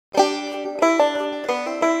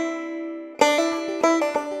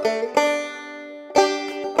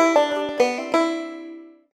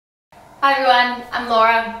Hi everyone, I'm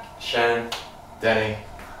Laura. Shannon. Danny.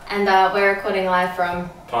 And we're recording live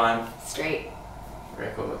from Pine Street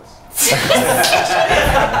Records.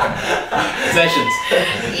 Sessions.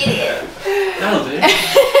 Idiot. That'll do.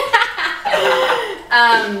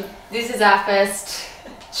 This is our first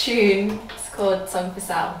tune. It's called Song for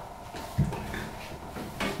Sal.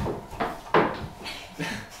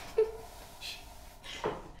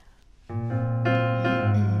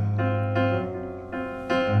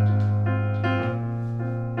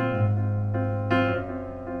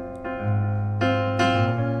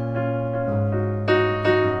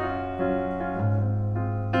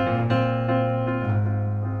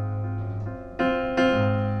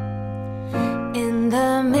 In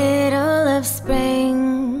the middle of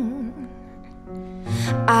spring,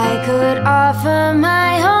 I could offer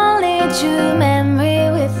my only true memory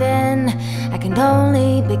within. I can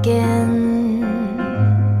only begin.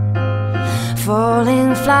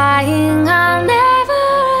 Falling, flying, I'll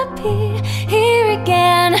never appear here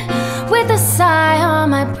again. With a sigh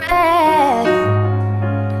on my breath,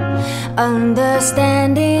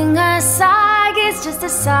 understanding a sigh is just a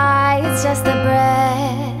sigh, it's just a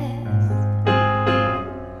breath.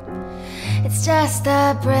 It's just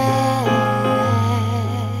a breath.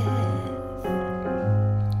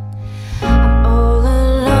 I'm all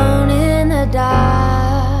alone in the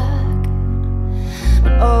dark,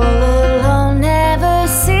 but all alone never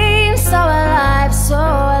seems so alive, so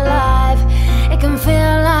alive. It can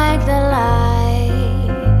feel like the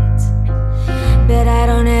light, but I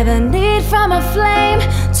don't ever need from a flame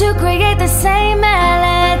to create the same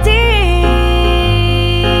melody.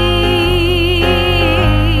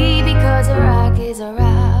 A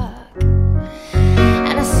rock,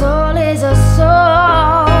 and a soul is a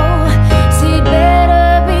soul, so you'd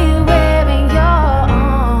better be wearing your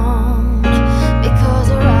own, because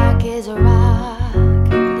a rock is a rock,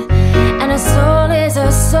 and a soul is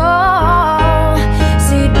a soul,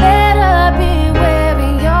 so you'd better be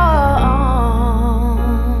wearing your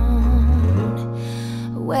own,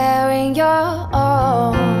 wearing your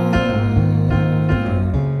own.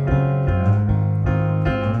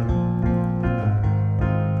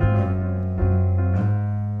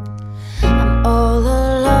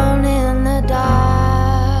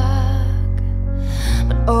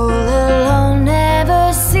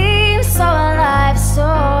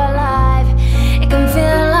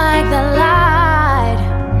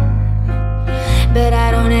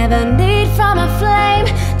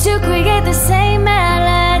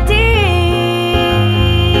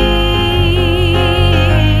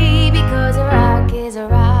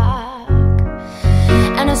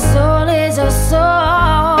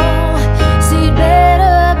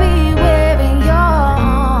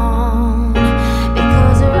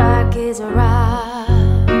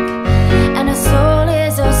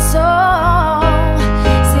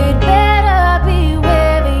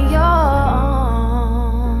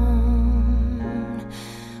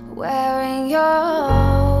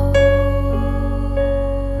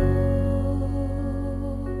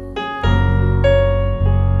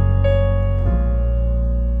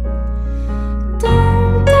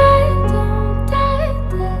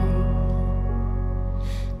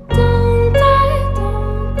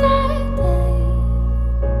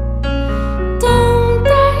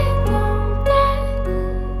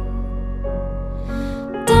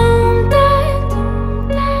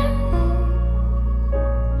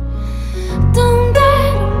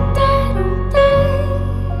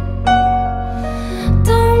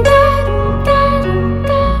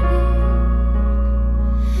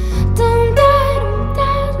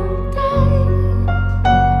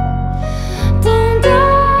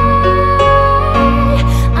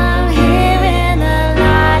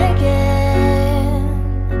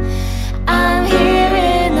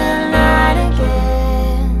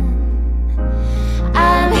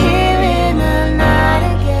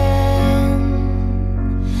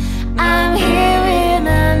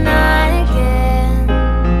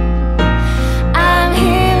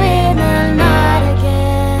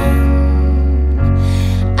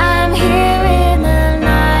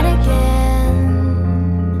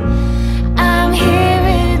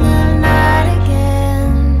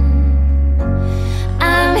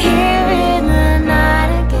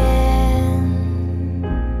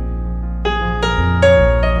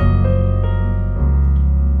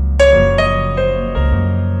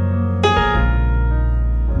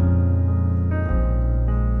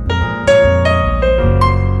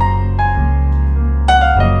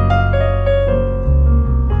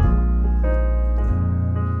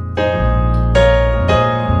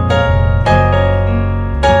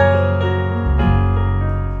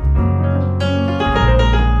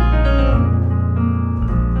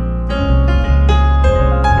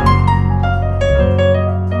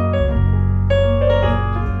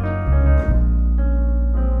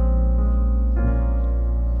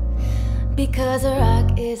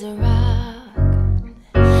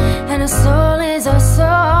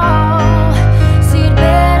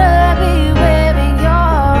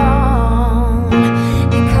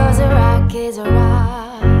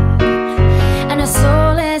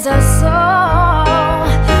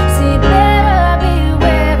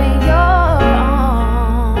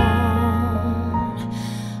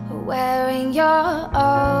 bring your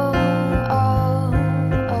own.